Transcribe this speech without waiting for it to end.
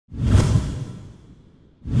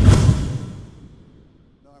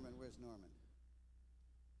where's Norman?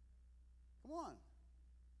 Come on.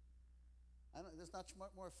 There's not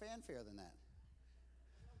much more fanfare than that.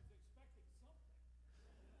 I was expecting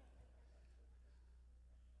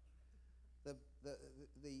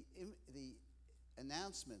something. The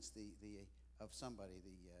announcements of somebody,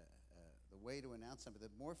 the way to announce somebody,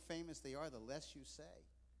 the more famous they are, the less you say.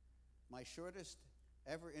 My shortest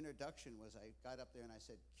ever introduction was I got up there and I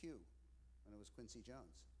said Q when it was Quincy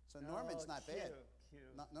Jones. So Norman's not bad. Q.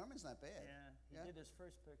 Norman's not bad. Yeah, he did his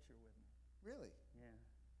first picture with me. Really? Yeah.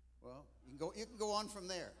 Well, you can go on from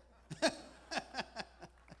there.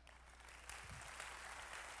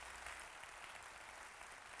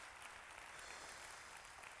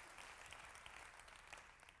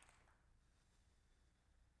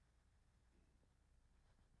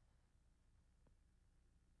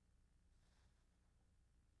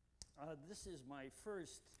 This is my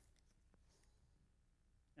first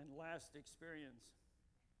and last experience,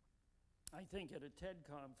 I think, at a TED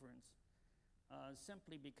conference,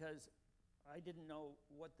 simply because I didn't know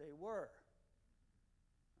what they were.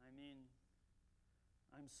 I mean,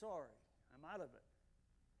 I'm sorry, I'm out of it.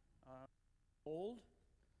 Old,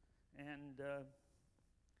 and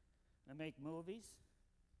I make movies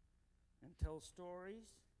and tell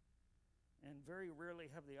stories, and very rarely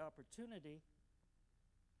have the opportunity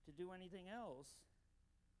to do anything else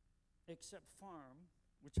except farm,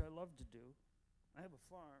 which I love to do. I have a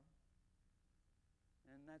farm,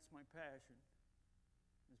 and that's my passion,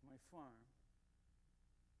 is my farm,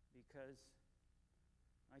 because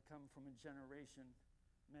I come from a generation,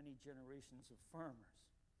 many generations of farmers.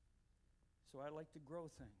 So I like to grow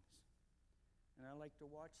things, and I like to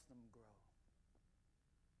watch them grow,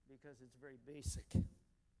 because it's very basic. To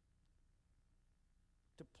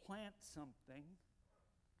plant something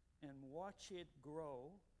and watch it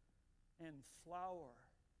grow and flower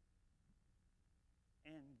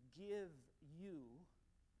and give you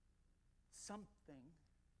something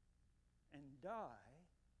and die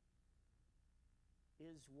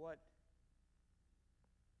is what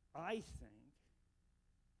I think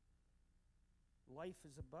life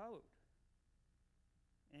is about.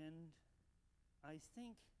 And I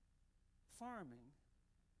think farming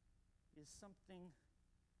is something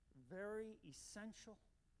very essential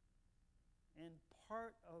and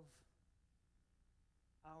part of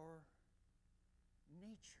our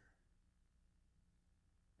nature.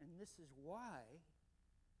 And this is why,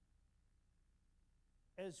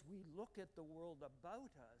 as we look at the world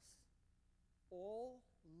about us, all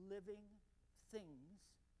living things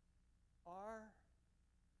are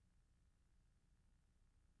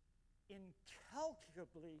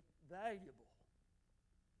incalculably valuable.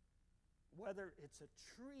 Whether it's a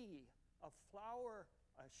tree, a flower,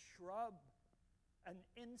 a shrub, an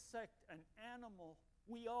insect, an animal,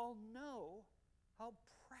 we all know how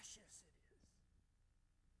precious it is.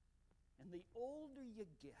 And the older you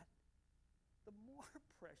get, the more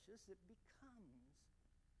precious it becomes,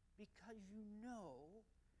 because you know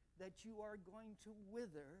that you are going to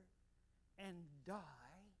wither and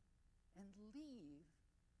die and leave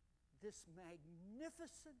this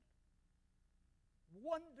magnificent,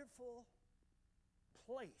 wonderful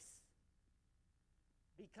place.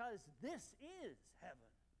 Because this is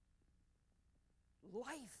heaven.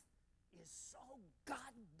 Life is so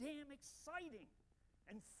goddamn exciting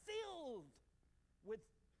and filled with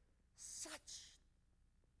such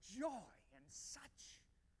joy and such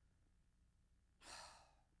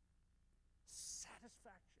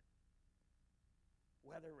satisfaction.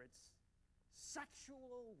 Whether it's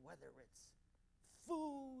sexual, whether it's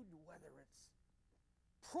food, whether it's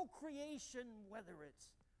procreation, whether it's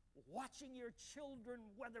watching your children,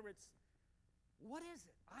 whether it's, what is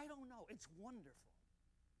it? I don't know. It's wonderful.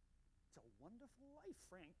 It's a wonderful life,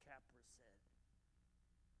 Frank Capra said.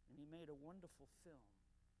 And he made a wonderful film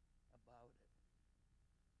about it.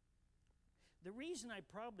 The reason I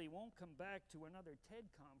probably won't come back to another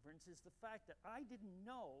TED conference is the fact that I didn't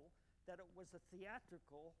know that it was a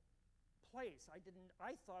theatrical place. I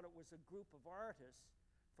thought it was a group of artists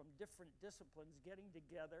from different disciplines getting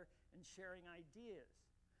together and sharing ideas.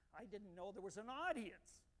 I didn't know there was an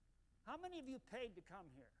audience. How many of you paid to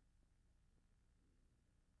come here?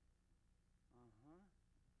 Uh-huh.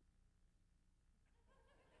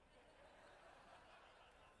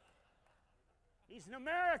 He's an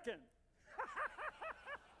American.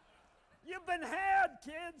 You've been had,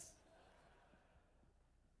 kids.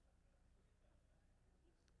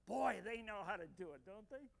 Boy, they know how to do it, don't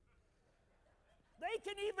they? They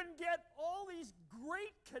can even get all these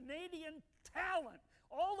great Canadian talent,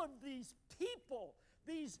 all of these people,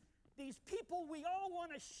 these people we all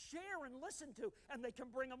want to share and listen to, and they can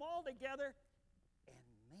bring them all together and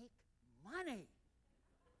make money.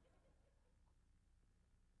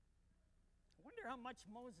 I wonder how much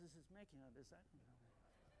Moses is making of this. I don't know.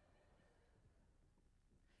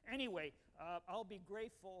 Anyway, I'll be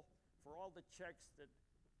grateful for all the checks that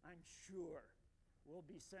I'm sure will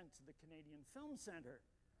be sent to the Canadian Film Centre,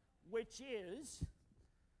 which is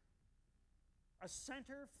a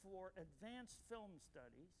center for advanced film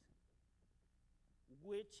studies,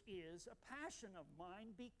 which is a passion of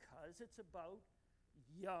mine because it's about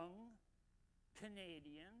young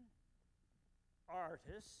Canadian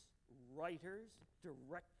artists, writers,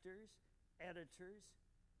 directors, editors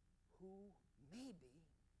who maybe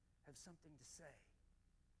have something to say.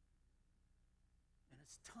 And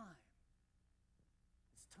it's time.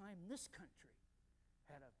 It's time this country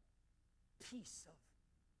had a piece of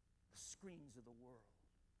the screens of the world.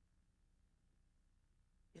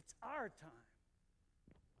 It's our time.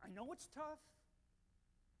 I know it's tough.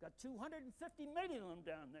 Got 250 million of them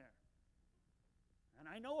down there. And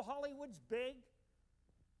I know Hollywood's big.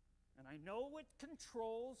 And I know it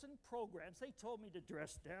controls and programs. They told me to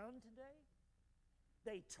dress down today.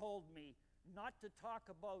 They told me not to talk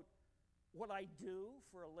about what I do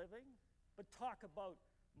for a living, but talk about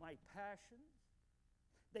my passions.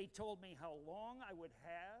 They told me how long I would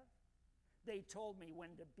have. They told me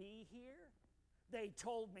when to be here. They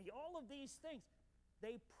told me all of these things.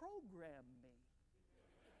 They programmed me.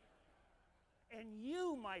 And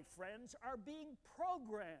you, my friends, are being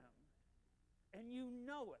programmed. And you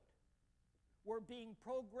know it. We're being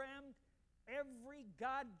programmed every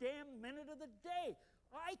goddamn minute of the day.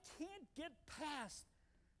 I can't get past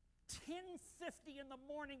 10:50 in the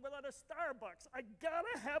morning without a Starbucks. I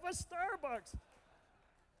gotta have a Starbucks.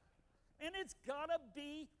 And it's gotta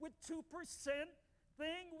be with 2%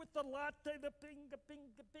 thing, with the latte, the bing,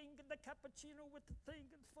 and the cappuccino with the thing.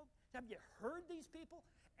 Have you heard these people?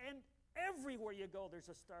 And everywhere you go, there's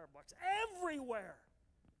a Starbucks. Everywhere.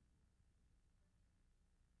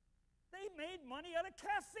 They made money out of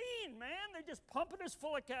caffeine, man. They're just pumping us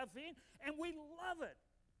full of caffeine, and we love it.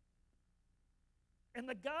 And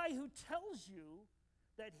the guy who tells you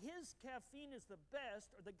that his caffeine is the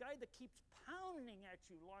best, or the guy that keeps pounding at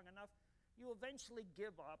you long enough, you eventually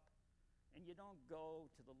give up, and you don't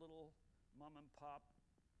go to the little mom and pop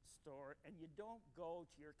store, and you don't go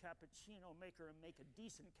to your cappuccino maker and make a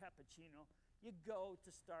decent cappuccino. You go to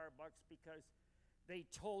Starbucks because they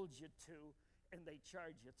told you to, and they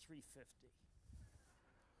charge you $3.50.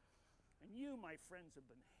 And you, my friends, have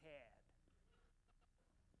been had.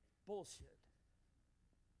 Bullshit.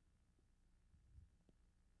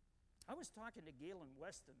 I was talking to Galen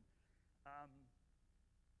Weston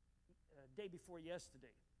day before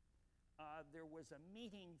yesterday. There was a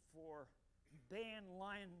meeting for ban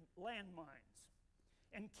landmines.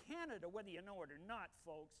 And Canada, whether you know it or not,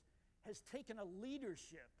 folks, has taken a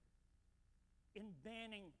leadership in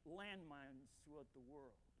banning landmines throughout the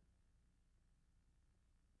world.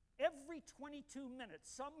 Every 22 minutes,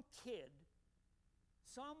 some kid,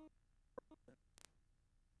 some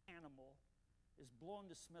animal is blown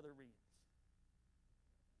to smithereens.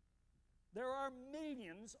 There are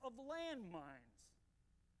millions of landmines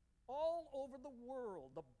all over the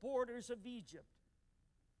world, the borders of Egypt,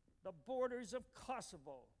 the borders of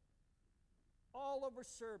Kosovo, all over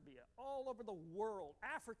Serbia, all over the world.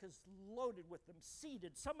 Africa's loaded with them,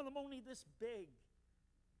 seeded, some of them only this big.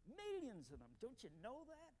 Millions of them. Don't you know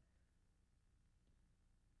that?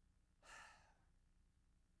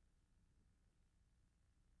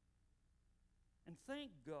 And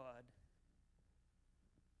thank God,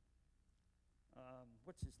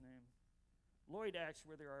 what's his name? Lloyd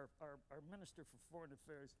Ashworthy, our Minister for Foreign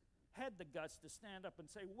Affairs, had the guts to stand up and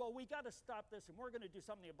say, well, we got to stop this, and we're going to do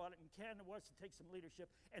something about it, and Canada wants to take some leadership,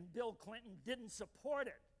 and Bill Clinton didn't support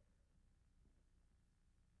it.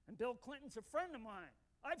 And Bill Clinton's a friend of mine.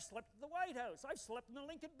 I've slept at the White House. I've slept in the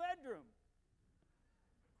Lincoln bedroom.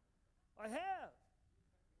 I have.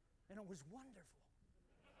 And it was wonderful.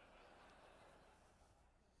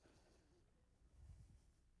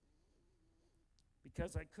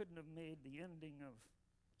 Because I couldn't have made the ending of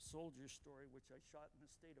Soldier Story, which I shot in the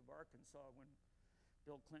state of Arkansas when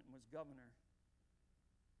Bill Clinton was governor,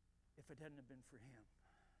 if it hadn't have been for him.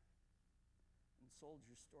 And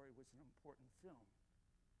Soldier Story was an important film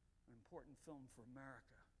for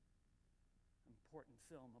America, an important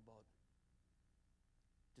film about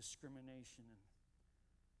discrimination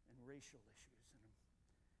and racial issues,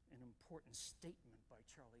 and an important statement by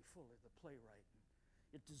Charlie Fuller, the playwright. And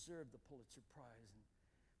it deserved the Pulitzer Prize,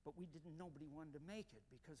 but nobody wanted to make it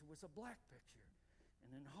because it was a black picture.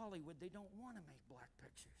 And in Hollywood, they don't want to make black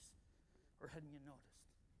pictures. Or hadn't you noticed?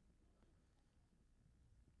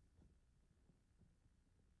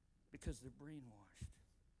 because they're brainwashed,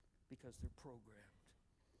 because they're programmed.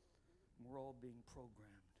 And we're all being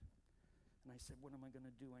programmed. And I said, what am I going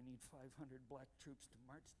to do? I need 500 black troops to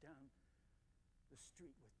march down the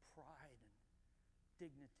street with pride and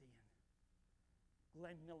dignity. And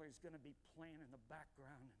Glenn Miller's going to be playing in the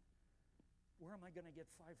background. And where am I going to get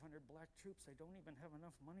 500 black troops? I don't even have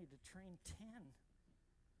enough money to train 10.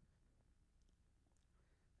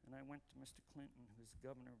 And I went to Mr. Clinton, who's the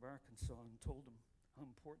governor of Arkansas, and told him how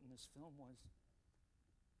important this film was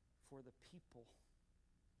for the people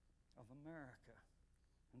of America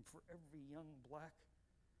and for every young black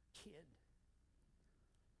kid,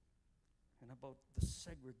 and about the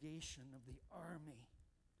segregation of the army,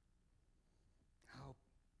 how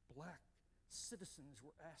black citizens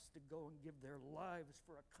were asked to go and give their lives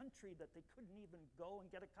for a country that they couldn't even go and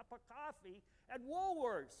get a cup of coffee at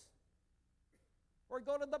Woolworths, or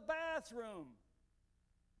go to the bathroom,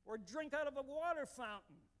 or drink out of a water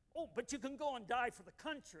fountain. Oh, but you can go and die for the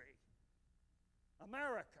country.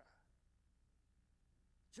 America.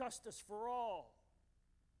 Justice for all.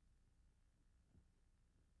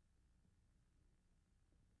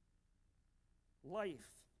 Life,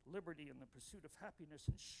 liberty, and the pursuit of happiness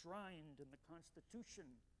enshrined in the Constitution.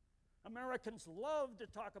 Americans love to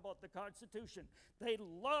talk about the Constitution. They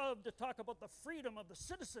love to talk about the freedom of the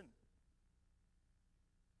citizen.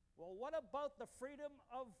 Well, what about the freedom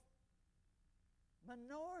of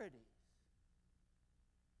minorities?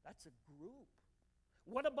 That's a group.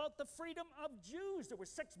 What about the freedom of Jews? There were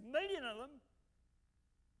 6 million of them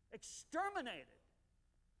exterminated.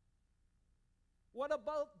 What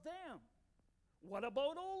about them? What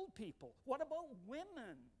about old people? What about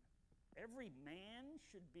women? Every man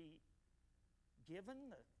should be given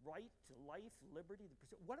the right to life, liberty, the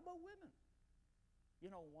pursuit. What about women? You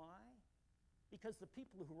know why? Because the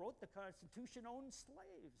people who wrote the Constitution owned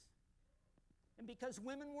slaves. And because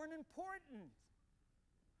women weren't important.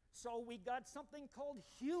 So we got something called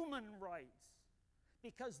human rights,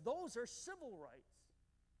 because those are civil rights.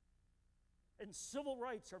 And civil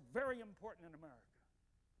rights are very important in America.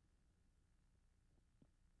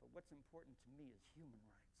 But what's important to me is human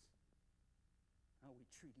rights, how we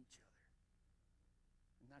treat each other.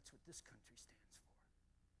 And that's what this country stands for,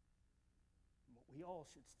 and what we all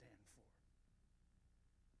should stand for.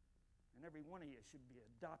 And every one of you should be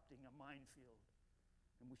adopting a minefield,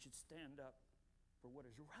 and we should stand up for what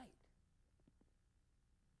is right,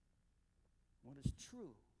 what is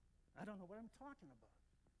true. I don't know what I'm talking about,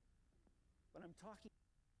 but I'm talking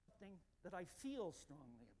about something that I feel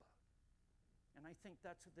strongly about. And I think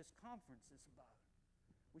that's what this conference is about.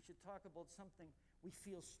 We should talk about something we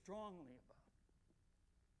feel strongly about.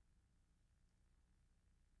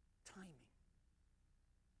 Timing.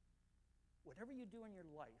 Whatever you do in your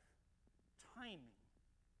life, timing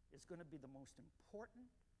is going to be the most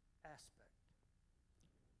important aspect.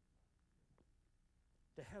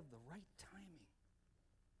 To have the right timing.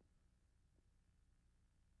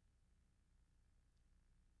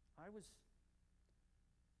 I was,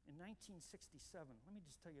 in 1967, let me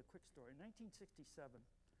just tell you a quick story. In 1967,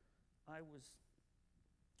 I was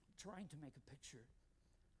trying to make a picture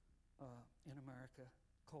in America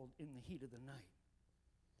called In the Heat of the Night.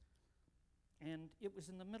 And it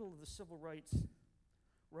was in the middle of the Civil Rights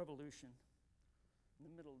Revolution, in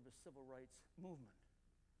the middle of the Civil Rights Movement.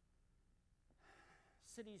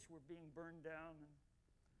 Cities were being burned down, and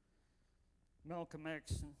Malcolm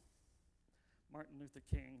X and Martin Luther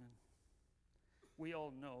King, and we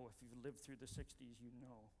all know, if you've lived through the 60s, you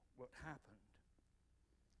know what happened.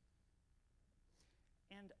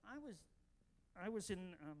 And I was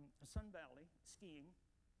in Sun Valley skiing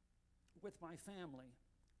with my family,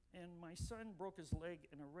 and my son broke his leg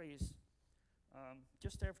in a race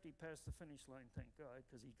just after he passed the finish line, thank God,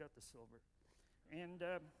 because he got the silver. And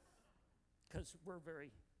because we're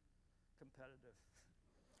very competitive.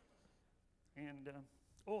 And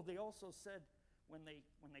they also said, when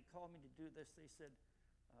they called me to do this, they said,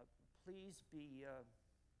 please be,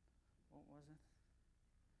 what was it?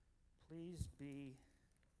 Please be,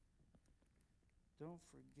 don't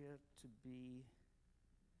forget to be,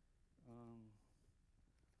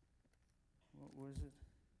 what was it?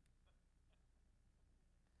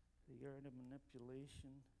 The art of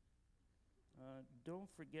manipulation. Don't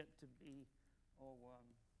forget to be,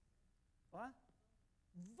 what?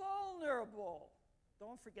 Vulnerable.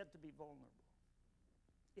 Don't forget to be vulnerable.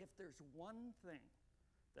 If there's one thing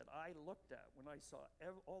that I looked at when I saw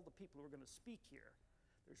all the people who are going to speak here,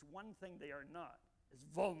 there's one thing they are not, is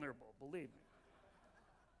vulnerable, believe me.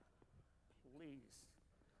 Please.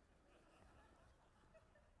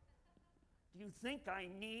 Do you think I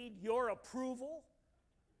need your approval?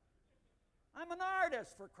 I'm an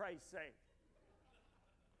artist, for Christ's sake.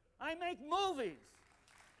 I make movies.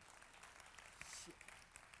 Shit.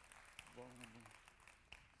 Vulnerable.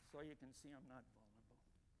 So you can see I'm not vulnerable.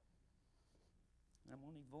 I'm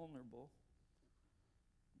only vulnerable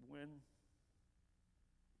when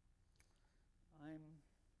I'm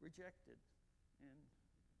rejected. And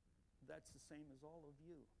that's the same as all of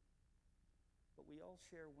you. But we all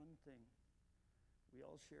share one thing. We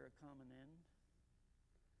all share a common end.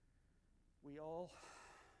 We all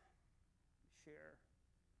share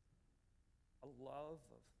a love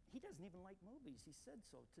of... He doesn't even like movies. He said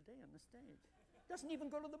so today on the stage. Doesn't even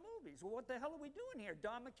go to the movies. Well, what the hell are we doing here?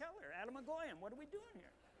 Don McKellar, Adam McGoyan, what are we doing here?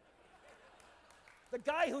 The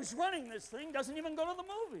guy who's running this thing doesn't even go to the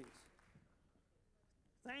movies.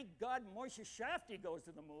 Thank God Moshe Shafty goes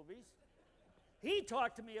to the movies. He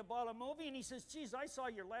talked to me about a movie, and he says, geez, I saw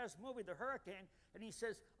your last movie, The Hurricane, and he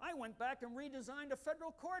says, I went back and redesigned a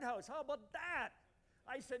federal courthouse. How about that?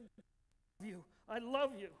 I said, I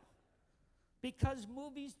love you. Because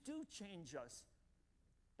movies do change us.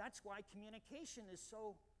 That's why communication is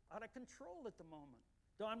so out of control at the moment.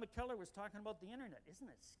 Don McKellar was talking about the internet. Isn't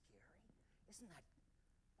it scary? Isn't that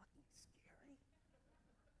fucking scary?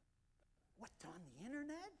 What, on the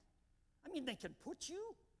internet? I mean, they can put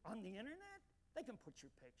you on the internet. They can put your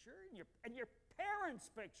picture and your parents'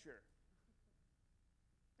 picture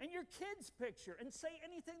and your kids' picture and say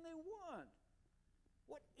anything they want.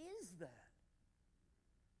 What is that?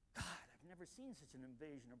 God, I've never seen such an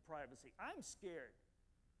invasion of privacy. I'm scared.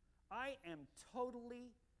 I am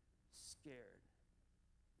totally scared.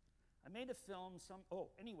 I made a film,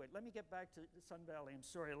 anyway, let me get back to Sun Valley. I'm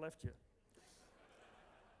sorry I left you.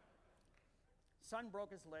 Son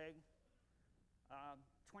broke his leg.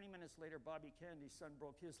 20 minutes later, Bobby Kennedy's son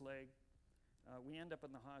broke his leg. We end up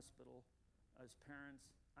in the hospital as parents.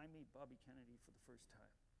 I meet Bobby Kennedy for the first time.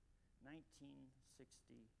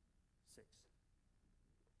 1966.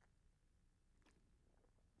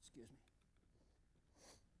 Excuse me.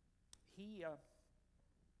 I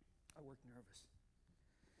work nervous.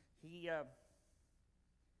 He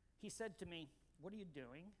said to me, what are you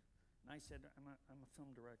doing? And I said, I'm a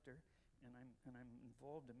film director, and I'm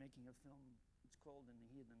involved in making a film. It's called In the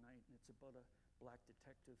Heat of the Night, and it's about a black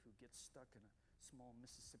detective who gets stuck in a small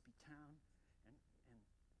Mississippi town, and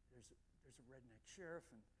there's a redneck sheriff,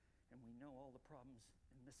 and we know all the problems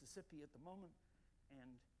in Mississippi at the moment,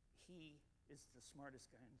 and he is the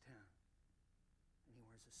smartest guy in town, and he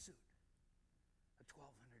wears a suit, a $1,200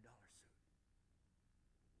 suit,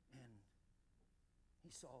 and he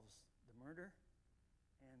solves the murder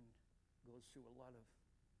and goes through a lot of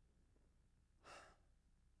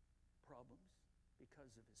problems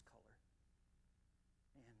because of his color,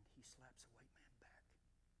 and he slaps a white man back.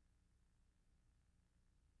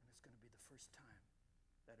 And it's going to be the first time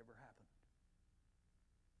that ever happened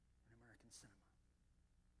in American cinema.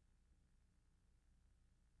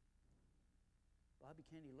 Bobby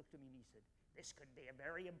Kennedy looked at me and he said, this could be a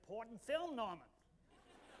very important film, Norman.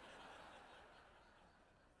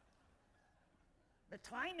 The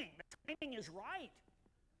timing is right.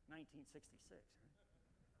 1966, right?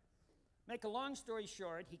 Make a long story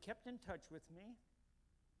short, he kept in touch with me.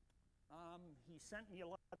 He sent me a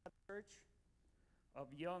lot of research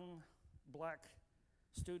of young black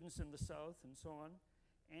students in the South and so on.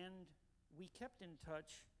 And we kept in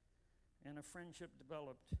touch, and a friendship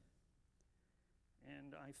developed.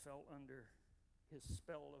 And I fell under his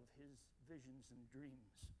spell of his visions and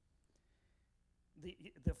dreams.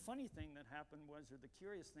 The funny thing that happened was, or the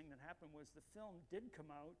curious thing that happened was, the film did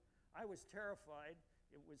come out. I was terrified.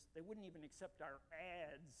 They wouldn't even accept our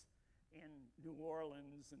ads in New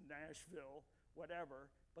Orleans and Nashville,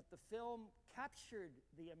 whatever. But the film captured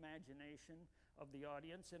the imagination of the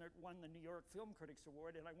audience, and it won the New York Film Critics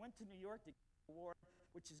Award. And I went to New York to get the award,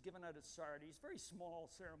 which is given out at Sardi's. Very small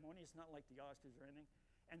ceremony. It's not like the Oscars or anything.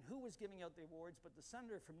 And who was giving out the awards but the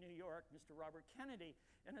senator from New York, Mr. Robert Kennedy.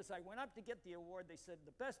 And as I went up to get the award, they said,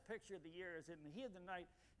 the best picture of the year is In the Heat of the Night.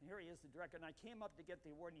 And here he is, the director. And I came up to get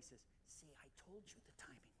the award, and he says, see, I told you the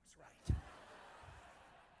timing was right.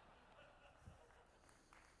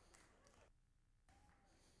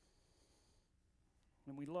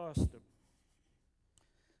 And we lost him.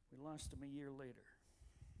 We lost him a year later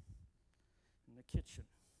in the kitchen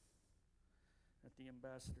at the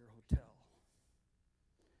Ambassador Hotel.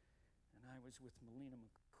 And I was with Melina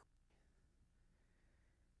McCoy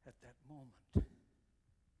at that moment of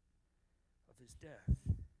his death,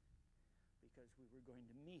 because we were going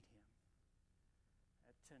to meet him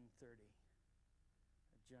at 10:30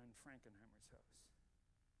 at John Frankenheimer's house.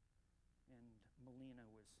 And Melina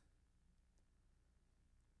was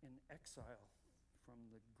in exile from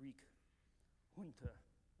the Greek junta,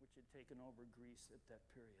 which had taken over Greece at that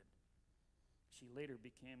period. She later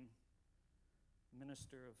became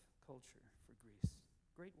Minister of Culture for Greece.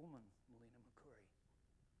 Great woman, Melina Mercouri.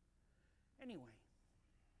 Anyway,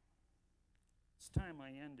 it's time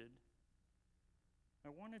I ended. I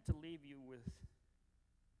wanted to leave you with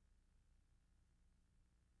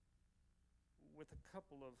a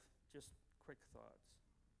couple of just quick thoughts.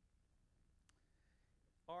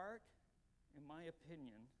 Art, in my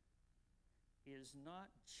opinion, is not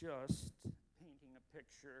just painting a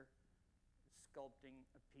picture, sculpting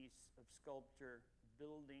a piece of sculpture,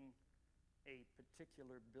 building a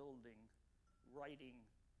particular building, writing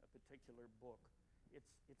a particular book.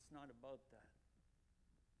 It's not about that.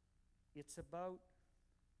 It's about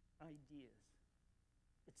ideas.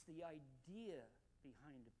 It's the idea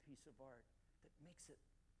behind a piece of art that makes it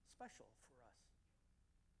special for us.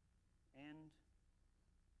 And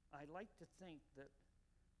I like to think that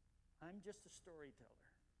I'm just a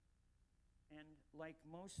storyteller. And like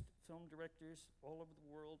most film directors all over the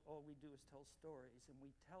world, all we do is tell stories, and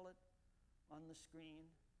we tell it on the screen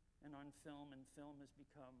and on film, and film has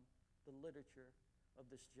become the literature of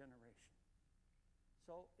this generation.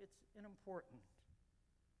 So it's an important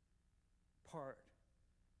part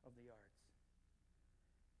of the arts.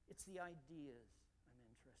 It's the ideas I'm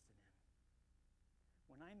interested in.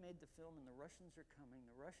 When I made the film And the Russians Are Coming,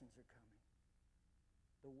 the Russians are coming,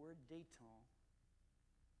 the word détente,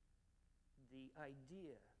 the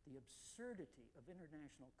idea, the absurdity of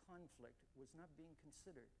international conflict was not being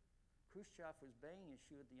considered. Khrushchev was banging his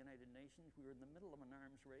shoe at the United Nations. We were in the middle of an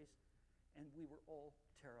arms race, and we were all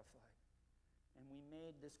terrified. And we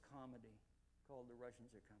made this comedy called The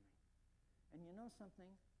Russians Are Coming. And you know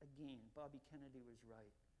something? Again, Bobby Kennedy was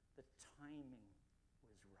right. The timing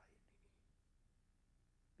was right.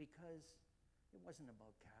 Because it wasn't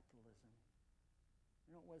about capitalism.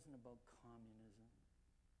 And it wasn't about communism.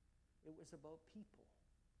 It was about people.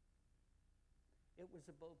 It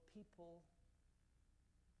was about people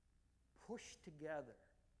pushed together,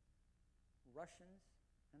 Russians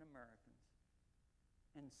and Americans,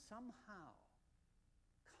 and somehow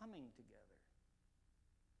coming together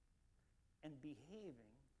and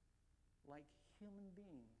behaving like human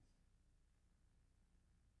beings.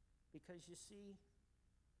 Because you see,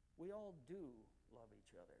 we all do love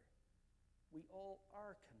each other. We all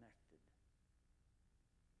are connected.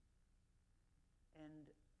 And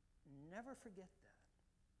never forget that.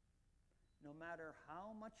 No matter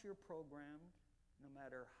how much you're programmed, no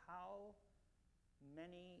matter how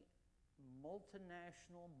many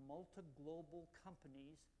multinational, multi-global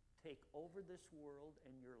companies take over this world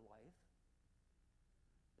and your life,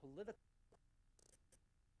 politically,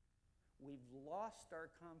 we've lost our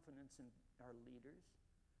confidence in our leaders,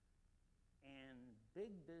 and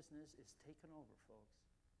big business is taken over, folks.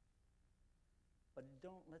 But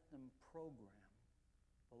don't let them program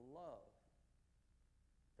the love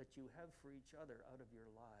that you have for each other out of your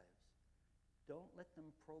lives. Don't let them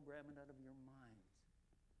program it out of your minds,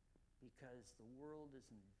 because the world is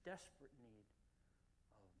in desperate need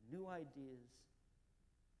of new ideas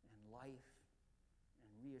and life and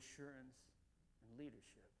reassurance and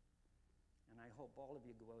leadership. And I hope all of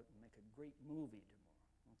you go out and make a great movie tomorrow,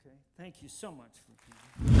 okay? Thank you so much for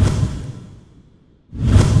being here.